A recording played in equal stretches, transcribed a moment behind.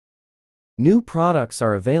New products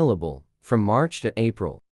are available from March to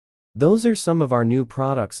April. Those are some of our new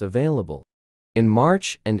products available in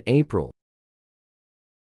March and April.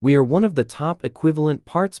 We are one of the top equivalent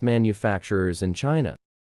parts manufacturers in China.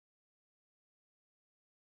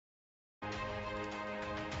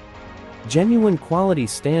 Genuine quality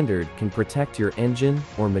standard can protect your engine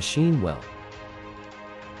or machine well.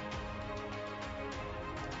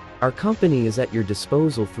 Our company is at your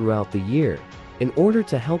disposal throughout the year in order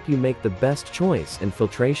to help you make the best choice in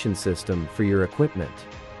filtration system for your equipment.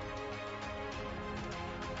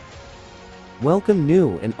 Welcome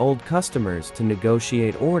new and old customers to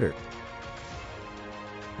negotiate order.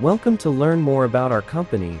 Welcome to learn more about our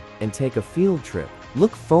company and take a field trip.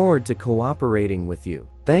 Look forward to cooperating with you.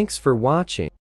 Thanks for watching.